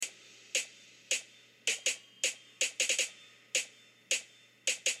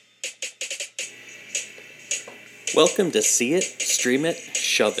Welcome to See It, Stream It,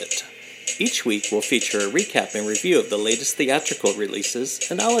 Shove It. Each week we'll feature a recap and review of the latest theatrical releases,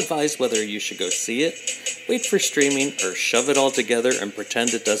 and I'll advise whether you should go see it, wait for streaming, or shove it all together and pretend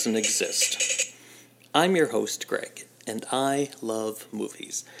it doesn't exist. I'm your host, Greg, and I love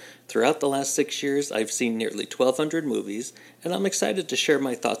movies. Throughout the last 6 years, I've seen nearly 1,200 movies, and I'm excited to share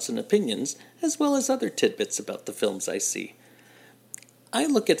my thoughts and opinions, as well as other tidbits about the films I see. I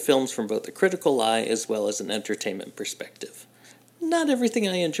look at films from both a critical eye as well as an entertainment perspective. Not everything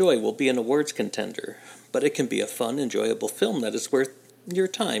I enjoy will be an awards contender, but it can be a fun, enjoyable film that is worth your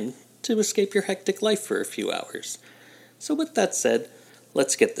time to escape your hectic life for a few hours. So with that said,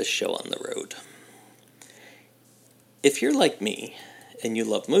 let's get this show on the road. If you're like me, and you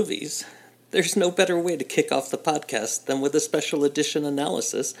love movies, there's no better way to kick off the podcast than with a special edition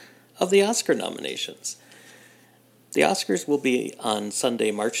analysis of the Oscar nominations. The Oscars will be on Sunday,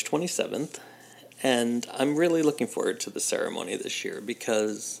 March 27th, and I'm really looking forward to the ceremony this year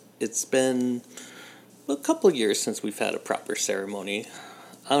because it's been a couple years since we've had a proper ceremony.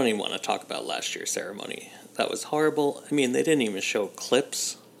 I don't even want to talk about last year's ceremony. That was horrible. I mean, they didn't even show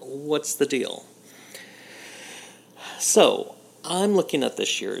clips. What's the deal? So, I'm looking at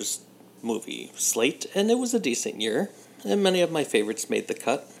this year's movie slate, and it was a decent year, and many of my favorites made the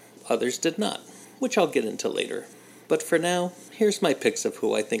cut. Others did not, which I'll get into later. But for now, here's my picks of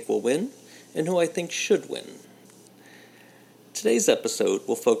who I think will win and who I think should win. Today's episode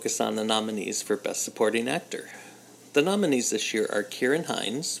will focus on the nominees for Best Supporting Actor. The nominees this year are Ciarán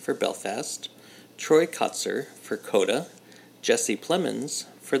Hinds for Belfast, Troy Kotsur for Coda, Jesse Plemons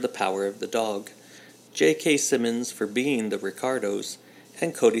for The Power of the Dog, J.K. Simmons for Being the Ricardos,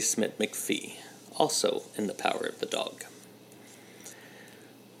 and Kodi Smit-McPhee, also in The Power of the Dog.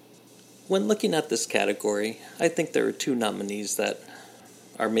 When looking at this category, I think there are two nominees that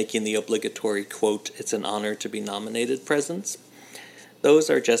are making the obligatory, quote, "it's an honor to be nominated" presence. Those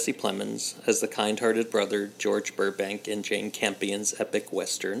are Jesse Plemons as the kind-hearted brother George Burbank in Jane Campion's epic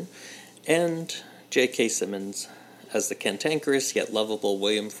western, and J.K. Simmons as the cantankerous yet lovable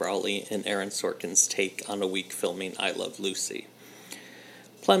William Frawley in Aaron Sorkin's take on a week filming I Love Lucy.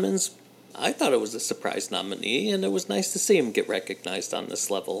 Plemons, I thought it was a surprise nominee, and it was nice to see him get recognized on this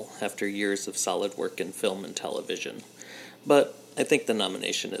level after years of solid work in film and television. But I think the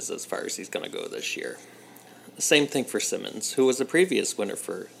nomination is as far as he's going to go this year. The same thing for Simmons, who was a previous winner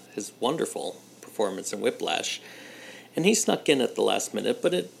for his wonderful performance in Whiplash, and he snuck in at the last minute,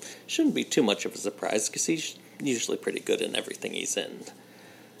 but it shouldn't be too much of a surprise because he's usually pretty good in everything he's in.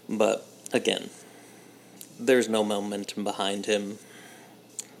 But, again, there's no momentum behind him.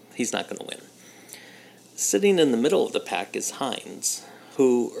 He's not going to win. Sitting in the middle of the pack is Hinds,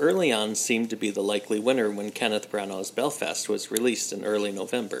 who early on seemed to be the likely winner when Kenneth Branagh's Belfast was released in early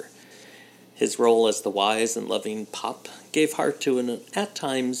November. His role as the wise and loving Pop gave heart to an, at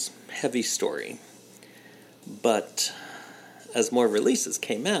times, heavy story. But as more releases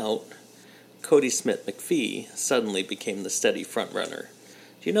came out, Kodi Smit-McPhee suddenly became the steady frontrunner.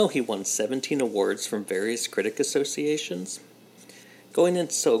 Do you know he won 17 awards from various critic associations? Going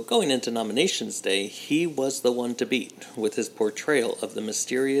into nominations day, he was the one to beat with his portrayal of the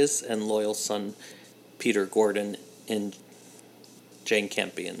mysterious and loyal son Peter Gordon in Jane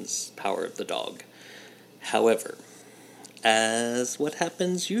Campion's Power of the Dog. However, as what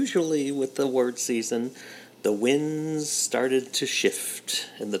happens usually with the award season, the winds started to shift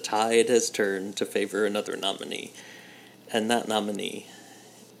and the tide has turned to favor another nominee. And that nominee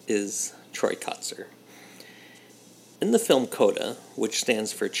is Troy Kotsur. In the film Coda, which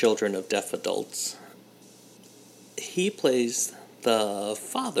stands for Children of Deaf Adults, he plays the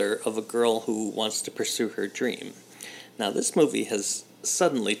father of a girl who wants to pursue her dream. Now, this movie has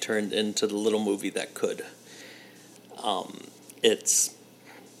suddenly turned into the little movie that could. It's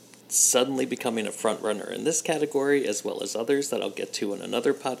suddenly becoming a front-runner in this category, as well as others that I'll get to in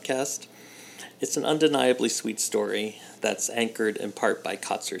another podcast. It's an undeniably sweet story that's anchored in part by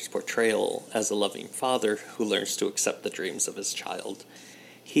Kotsur's portrayal as a loving father who learns to accept the dreams of his child.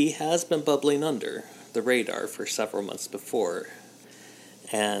 He has been bubbling under the radar for several months before,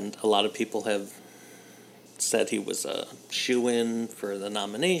 and a lot of people have said he was a shoo-in for the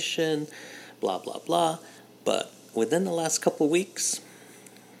nomination, blah, blah, blah. But within the last couple weeks,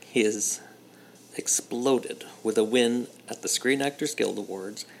 he has exploded with a win at the Screen Actors Guild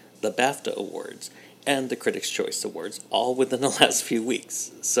Awards, the BAFTA Awards, and the Critics' Choice Awards, all within the last few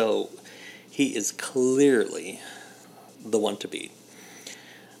weeks. So he is clearly the one to beat.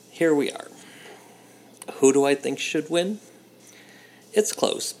 Here we are. Who do I think should win? It's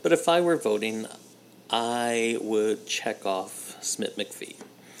close, but if I were voting, I would check off Smit-McPhee.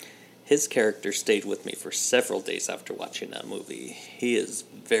 his character stayed with me for several days after watching that movie. He is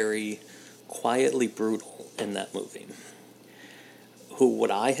very quietly brutal in that movie. Who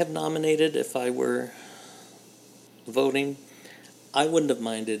would I have nominated if I were voting? I wouldn't have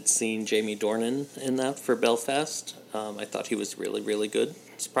minded seeing Jamie Dornan in that for Belfast. I thought he was really, really good,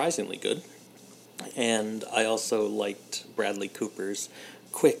 surprisingly good. And I also liked Bradley Cooper's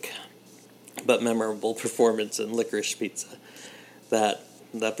quick but memorable performance in Licorice Pizza.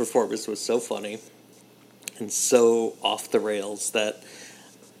 That performance was so funny and so off the rails that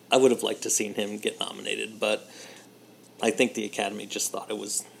I would have liked to seen him get nominated, but I think the Academy just thought it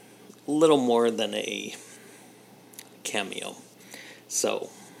was a little more than a cameo.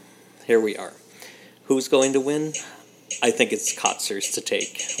 So, here we are. Who's going to win? I think it's Kotzer's to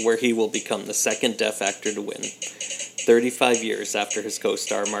take, where he will become the second deaf actor to win, 35 years after his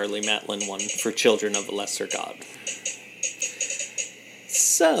co-star Marlee Matlin won for Children of a Lesser God.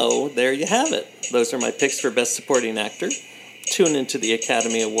 So, there you have it. Those are my picks for Best Supporting Actor. Tune into the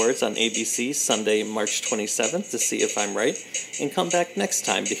Academy Awards on ABC Sunday, March 27th to see if I'm right, and come back next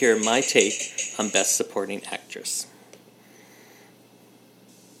time to hear my take on Best Supporting Actress.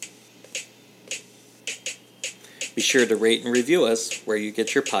 Be sure to rate and review us where you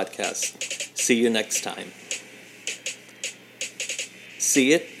get your podcasts. See you next time.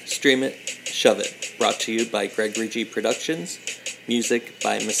 See it, stream it, shove it. Brought to you by Gregory G Productions. Music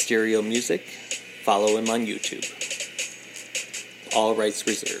by Mysterio Music. Follow him on YouTube. All rights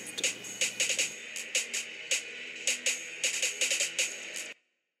reserved.